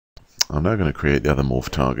I'm now going to create the other morph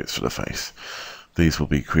targets for the face. These will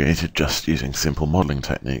be created just using simple modelling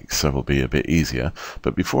techniques, so will be a bit easier.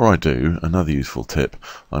 But before I do, another useful tip,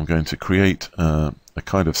 I'm going to create a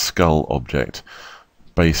kind of skull object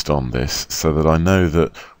based on this, so that I know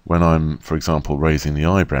that when I'm, for example, raising the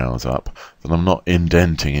eyebrows up, that I'm not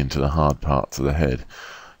indenting into the hard parts of the head.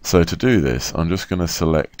 So to do this, I'm just going to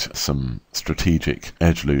select some strategic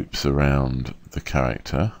edge loops around the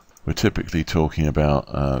character. We're typically talking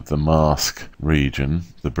about the mask region,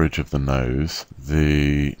 the bridge of the nose,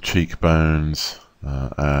 the cheekbones,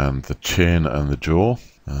 and the chin and the jaw.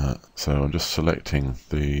 So I'm just selecting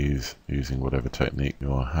these using whatever technique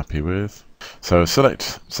you're happy with. So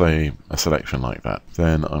select, say, a selection like that.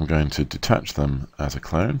 Then I'm going to detach them as a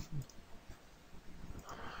clone.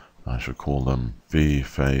 I shall call them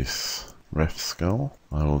V-Face Ref Skull.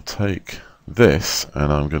 I will take this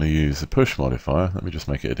and I'm going to use the push modifier. Let me just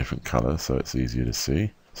make it a different color so it's easier to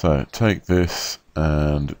see. So take this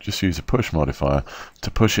and just use a push modifier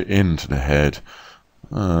to push it into the head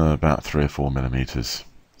about 3 or 4 millimeters.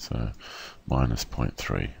 So minus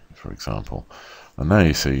 0.3, for example. And now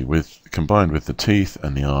you see, combined with the teeth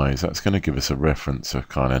and the eyes, that's going to give us a reference of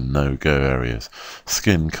kind of no-go areas.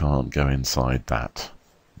 Skin can't go inside that.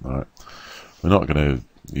 Right. We're not going to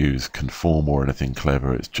use conform or anything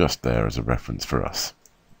clever, it's just there as a reference for us.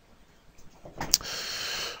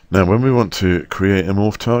 Now when we want to create a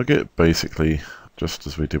morph target, basically just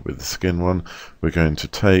as we did with the skin one, we're going to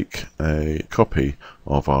take a copy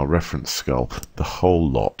of our reference skull, the whole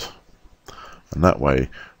lot, and that way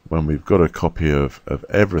when we've got a copy of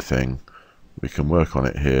everything, we can work on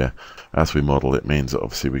it here. As we model, it means that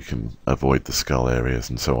obviously we can avoid the skull areas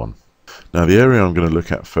and so on. Now the area I'm going to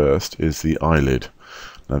look at first is the eyelid.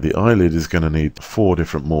 Now the eyelid is going to need 4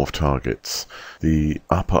 different morph targets. The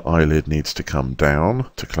upper eyelid needs to come down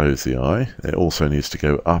to close the eye. It also needs to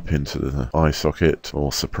go up into the eye socket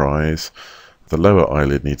or surprise. The lower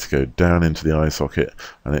eyelid needs to go down into the eye socket,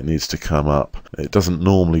 and it needs to come up. It doesn't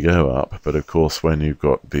normally go up, but of course when you've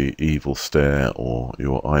got the evil stare or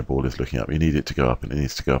your eyeball is looking up, you need it to go up, and it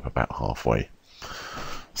needs to go up about halfway.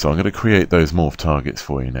 So I'm going to create those morph targets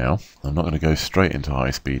for you now. I'm not going to go straight into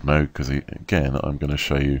high speed mode because again I'm going to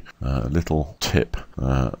show you a little tip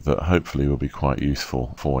that hopefully will be quite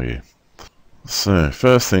useful for you. So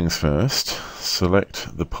first things first,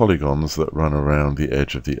 select the polygons that run around the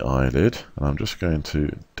edge of the eyelid, and I'm just going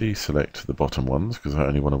to deselect the bottom ones because I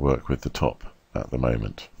only want to work with the top at the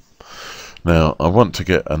moment. Now I want to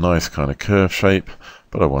get a nice kind of curve shape,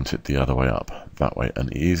 but I want it the other way up, that way, and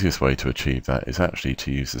the easiest way to achieve that is actually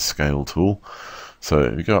to use the scale tool. So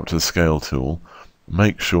if you go up to the scale tool,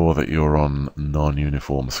 make sure that you're on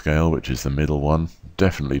non-uniform scale, which is the middle one.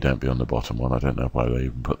 Definitely don't be on the bottom one, I don't know why they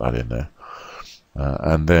even put that in there.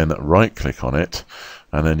 And then right click on it,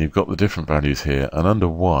 and then you've got the different values here, and under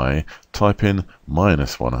Y type in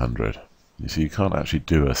 -100. You see you can't actually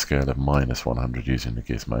do a scale of -100 using the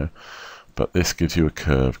gizmo, but this gives you a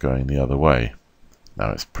curve going the other way.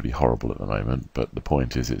 Now it's pretty horrible at the moment, but the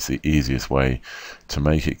point is it's the easiest way to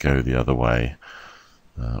make it go the other way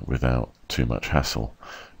without too much hassle.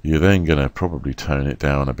 You're then going to probably tone it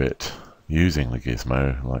down a bit using the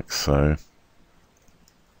gizmo like so.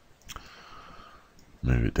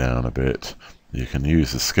 Move it down a bit. You can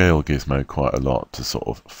use the scale gizmo quite a lot to sort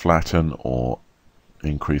of flatten or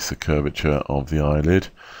increase the curvature of the eyelid,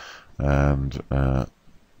 and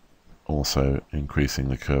also increasing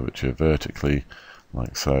the curvature vertically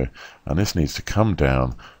like so, and this needs to come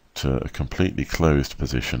down to a completely closed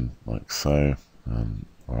position like so.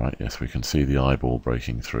 Alright, yes, we can see the eyeball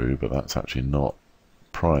breaking through, but that's actually not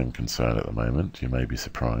prime concern at the moment, you may be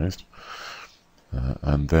surprised.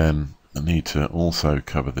 And then I need to also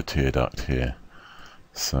cover the tear duct here,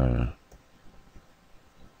 so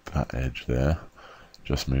that edge there,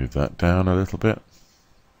 just move that down a little bit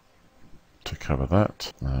to cover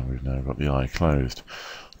that. We've now got the eye closed.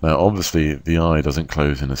 Now obviously the eye doesn't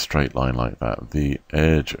close in a straight line like that. The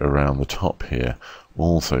edge around the top here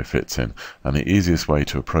also fits in, and the easiest way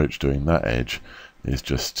to approach doing that edge is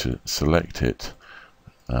just to select it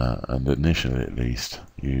and initially at least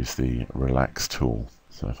use the relax tool.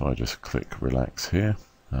 So if I just click relax here,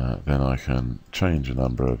 then I can change a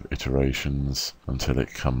number of iterations until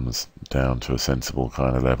it comes down to a sensible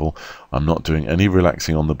kind of level. I'm not doing any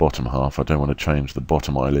relaxing on the bottom half. I don't want to change the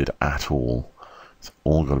bottom eyelid at all. It's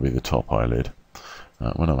all got to be the top eyelid.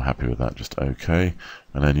 When I'm happy with that, just OK,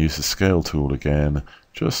 and then use the scale tool again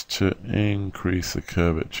just to increase the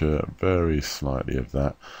curvature very slightly of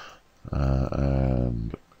that,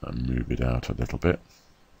 and move it out a little bit,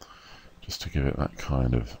 just to give it that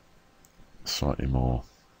kind of slightly more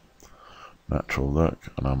natural look,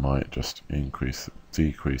 and I might just decrease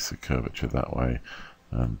the curvature that way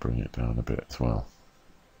and bring it down a bit as well.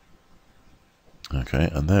 Okay,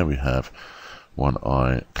 and there we have one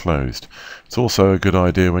eye closed. It's also a good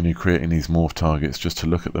idea when you're creating these morph targets just to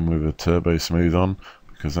look at them with a turbo smooth on,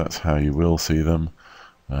 because that's how you will see them.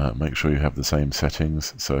 Make sure you have the same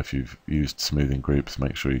settings, so if you've used smoothing groups,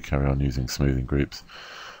 make sure you carry on using smoothing groups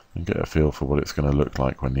and get a feel for what it's going to look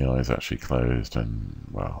like when the eye is actually closed, and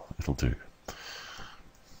well, it'll do.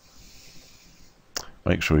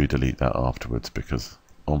 Make sure you delete that afterwards, because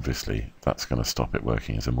obviously that's going to stop it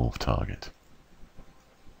working as a morph target.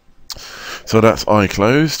 So that's eye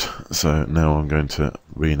closed. So now I'm going to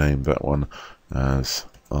rename that one as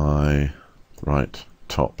eye right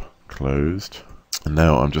top closed. And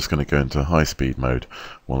now I'm just going to go into high speed mode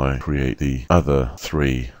while I create the other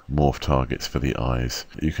 3 morph targets for the eyes.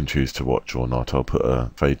 You can choose to watch or not. I'll put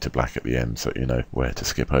a fade to black at the end so you know where to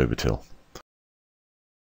skip over till.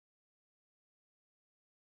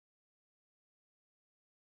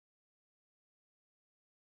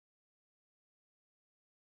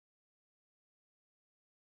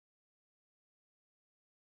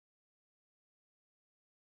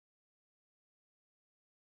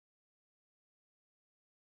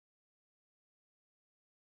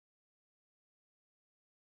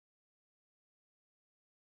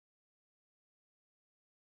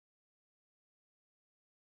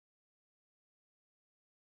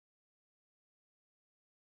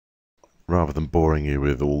 Rather than boring you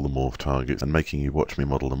with all the morph targets and making you watch me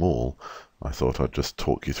model them all, I thought I'd just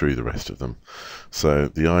talk you through the rest of them. So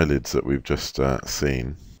the eyelids that we've just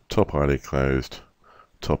seen, top eyelid closed,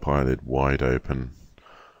 top eyelid wide open,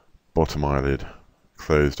 bottom eyelid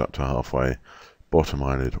closed up to halfway, bottom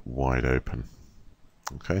eyelid wide open.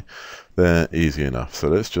 Okay, they're easy enough. So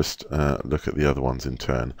let's just look at the other ones in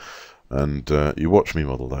turn. And you watch me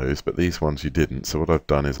model those, but these ones you didn't. So what I've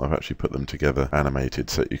done is I've actually put them together animated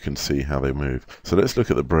so you can see how they move. So let's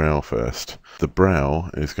look at the brow first. The brow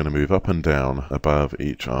is going to move up and down above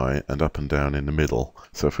each eye and up and down in the middle.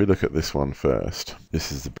 So if we look at this one first,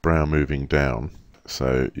 this is the brow moving down.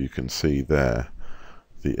 So you can see there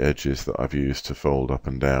the edges that I've used to fold up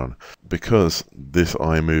and down. Because this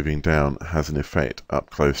eye moving down has an effect up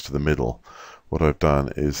close to the middle, what I've done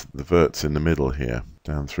is the verts in the middle here,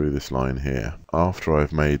 down through this line here. After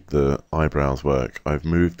I've made the eyebrows work, I've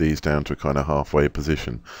moved these down to a kind of halfway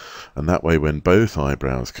position, and that way when both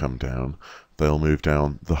eyebrows come down, they'll move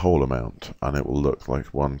down the whole amount, and it will look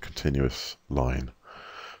like one continuous line.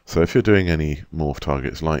 So if you're doing any morph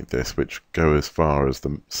targets like this, which go as far as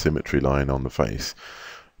the symmetry line on the face,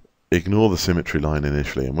 ignore the symmetry line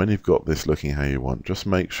initially, and when you've got this looking how you want, just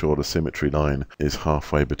make sure the symmetry line is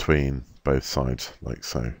halfway between both sides, like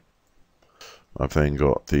so. I've then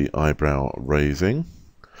got the eyebrow raising,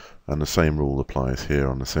 and the same rule applies here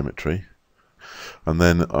on the symmetry. And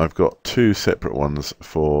then I've got 2 separate ones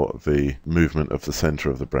for the movement of the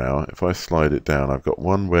center of the brow. If I slide it down, I've got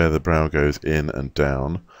one where the brow goes in and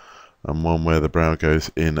down, and one where the brow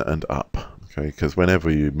goes in and up. Okay, because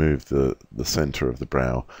whenever you move the center of the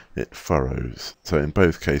brow, it furrows. So in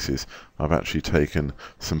both cases, I've actually taken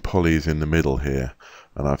some polys in the middle here,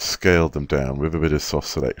 and I've scaled them down with a bit of soft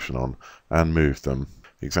selection on and moved them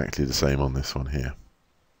exactly the same on this one here.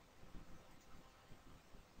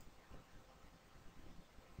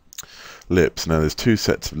 Lips. Now there's 2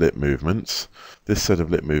 sets of lip movements. This set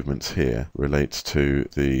of lip movements here relates to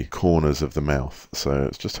the corners of the mouth. So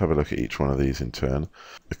let's just have a look at each one of these in turn.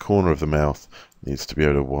 The corner of the mouth needs to be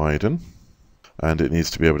able to widen, and it needs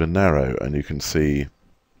to be able to narrow, and you can see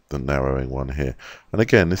the narrowing one here. And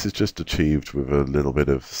again, this is just achieved with a little bit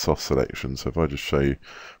of soft selection. So if I just show you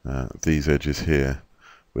these edges here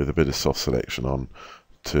with a bit of soft selection on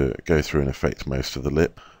to go through and affect most of the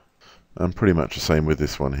lip, and pretty much the same with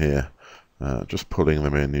this one here, just pulling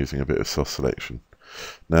them in using a bit of soft selection.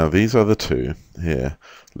 Now these other 2 here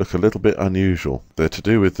look a little bit unusual. They're to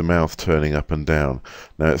do with the mouth turning up and down.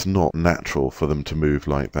 Now it's not natural for them to move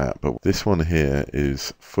like that, but this one here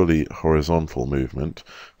is fully horizontal movement,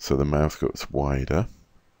 so the mouth gets wider.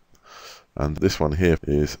 And this one here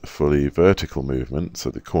is fully vertical movement, so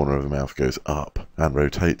the corner of the mouth goes up and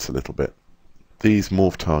rotates a little bit. These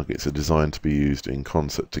morph targets are designed to be used in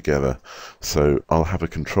concert together, so I'll have a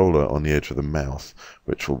controller on the edge of the mouth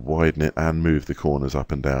which will widen it and move the corners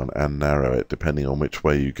up and down and narrow it depending on which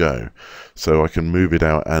way you go. So I can move it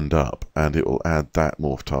out and up, and it will add that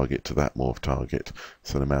morph target to that morph target,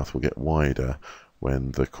 so the mouth will get wider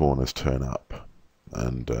when the corners turn up,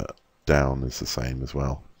 and down is the same as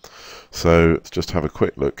well. So let's just have a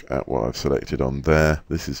quick look at what I've selected on there.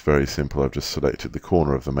 This is very simple. I've just selected the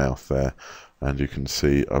corner of the mouth there, and you can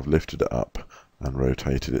see I've lifted it up and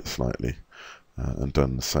rotated it slightly, and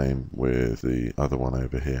done the same with the other one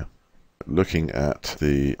over here. Looking at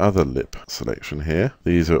the other lip selection here,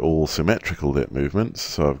 these are all symmetrical lip movements,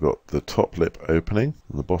 so I've got the top lip opening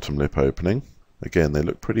and the bottom lip opening. Again, they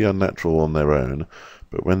look pretty unnatural on their own,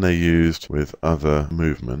 but when they're used with other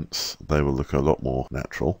movements, they will look a lot more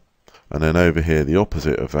natural. And then over here, the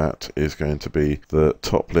opposite of that is going to be the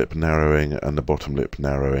top lip narrowing and the bottom lip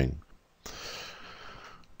narrowing.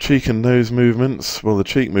 Cheek and nose movements, well, the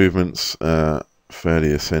cheek movements are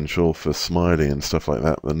fairly essential for smiling and stuff like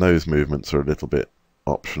that. The nose movements are a little bit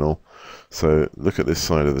optional. So look at this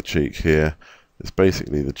side of the cheek here. It's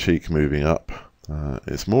basically the cheek moving up.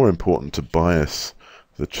 It's more important to bias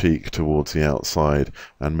the cheek towards the outside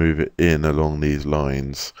and move it in along these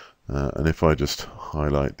lines. And if I just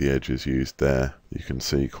highlight the edges used there, you can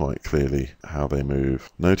see quite clearly how they move.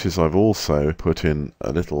 Notice I've also put in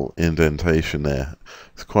a little indentation there.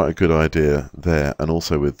 It's quite a good idea there, and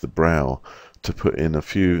also with the brow, to put in a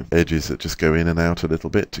few edges that just go in and out a little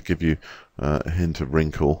bit to give you a hint of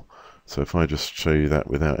wrinkle. So if I just show you that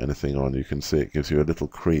without anything on, you can see it gives you a little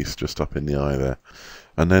crease just up in the eye there.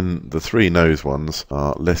 And then the three nose ones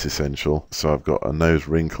are less essential. So I've got a nose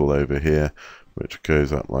wrinkle over here, which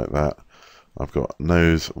goes up like that. I've got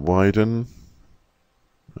nose widen,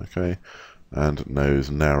 okay, and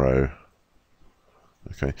nose narrow,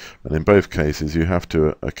 okay. And in both cases, you have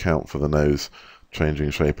to account for the nose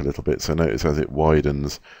changing shape a little bit. So notice as it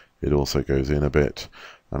widens, it also goes in a bit,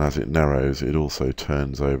 and as it narrows, it also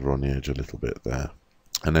turns over on the edge a little bit there.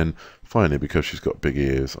 And then finally, because she's got big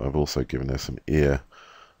ears, I've also given her some ear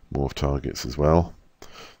morph targets as well.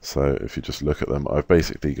 So if you just look at them, I've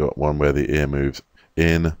basically got one where the ear moves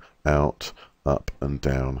in, out, up and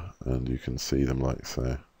down, and you can see them like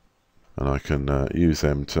so. And I can use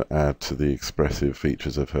them to add to the expressive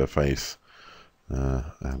features of her face,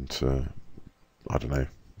 and I don't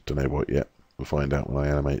know what yet. We'll find out when I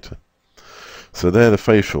animate her. So they're the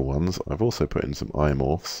facial ones. I've also put in some eye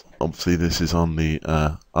morphs. Obviously this is on the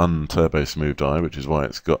un-turbo smoothed eye, which is why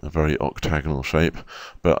it's got a very octagonal shape.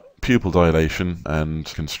 But pupil dilation and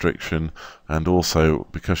constriction, and also,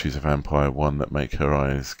 because she's a vampire, one that make her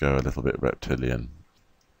eyes go a little bit reptilian.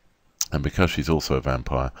 And because she's also a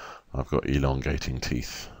vampire, I've got elongating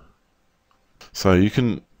teeth. So you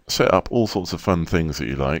can set up all sorts of fun things that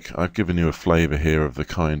you like. I've given you a flavour here of the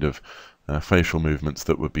kind of facial movements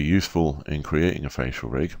that would be useful in creating a facial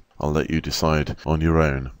rig. I'll let you decide on your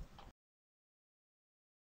own.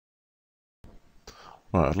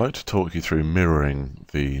 Right, I'd like to talk you through mirroring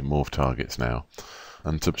the morph targets now.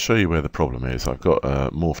 And to show you where the problem is, I've got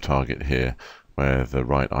a morph target here where the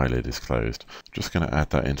right eyelid is closed. I'm just going to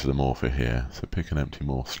add that into the morpher here. So pick an empty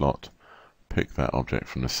morph slot, pick that object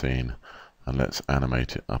from the scene, and let's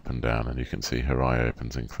animate it up and down, and you can see her eye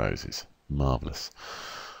opens and closes. Marvellous.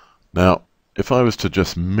 Now, if I was to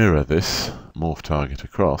just mirror this morph target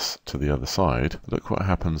across to the other side, look what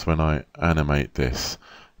happens when I animate this.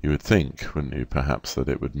 You would think, wouldn't you, perhaps that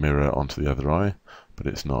it would mirror onto the other eye, but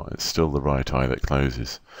it's not. It's still the right eye that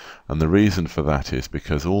closes. And the reason for that is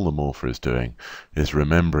because all the morpher is doing is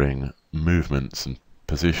remembering movements and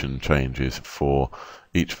position changes for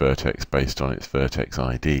each vertex based on its vertex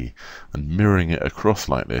ID, and mirroring it across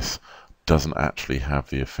like this doesn't actually have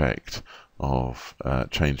the effect of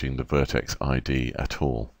changing the vertex ID at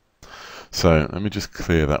all. So let me just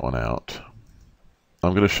clear that one out.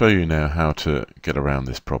 I'm going to show you now how to get around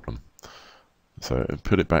this problem. So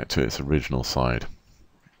put it back to its original side.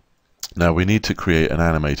 Now we need to create an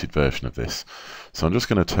animated version of this. So I'm just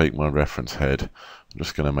going to take my reference head, I'm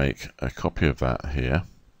just going to make a copy of that here.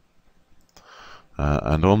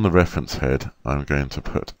 And on the reference head I'm going to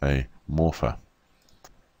put a morpher.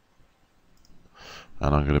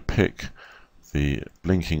 And I'm going to pick the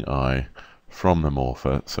blinking eye from the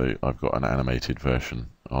morpher, so I've got an animated version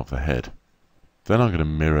of the head. Then I'm going to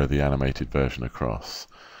mirror the animated version across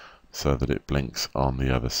so that it blinks on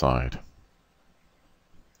the other side.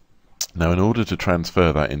 Now in order to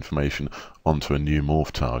transfer that information onto a new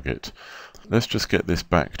morph target, let's just get this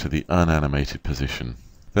back to the unanimated position.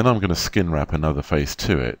 Then I'm going to skin wrap another face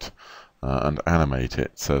to it and animate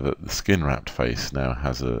it so that the skin wrapped face now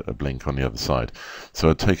has a blink on the other side. So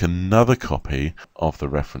I'd take another copy of the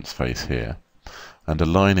reference face here and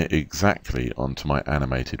align it exactly onto my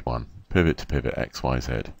animated one. Pivot to pivot X, Y,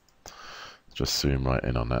 Z. Just zoom right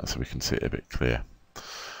in on that so we can see it a bit clear.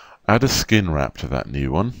 Add a skin wrap to that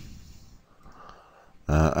new one,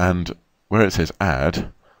 and where it says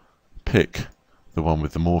add, pick the one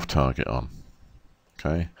with the morph target on.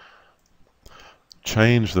 Okay.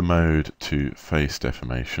 Change the mode to face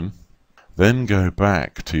deformation, Then go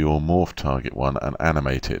back to your morph target one and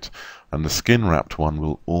animate it, and the skin wrapped one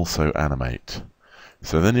will also animate.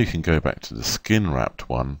 So then you can go back to the skin wrapped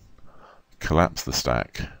one, collapse the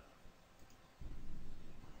stack,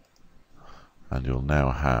 and you'll now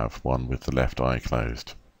have one with the left eye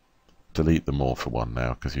closed. Delete the morph one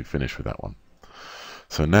now because you've finished with that one.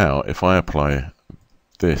 So now if I apply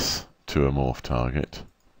this to a morph target,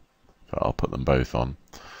 so I'll put them both on.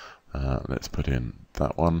 Let's put in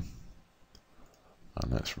that one,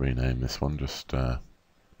 and let's rename this one just okay,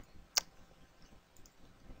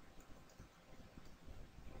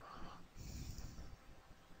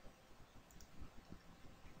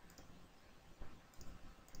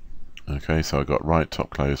 so I've got right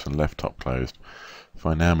top closed and left top closed. If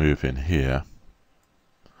I now move in here,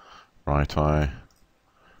 right eye,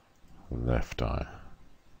 left eye,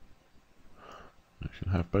 you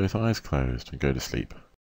can have both eyes closed and go to sleep.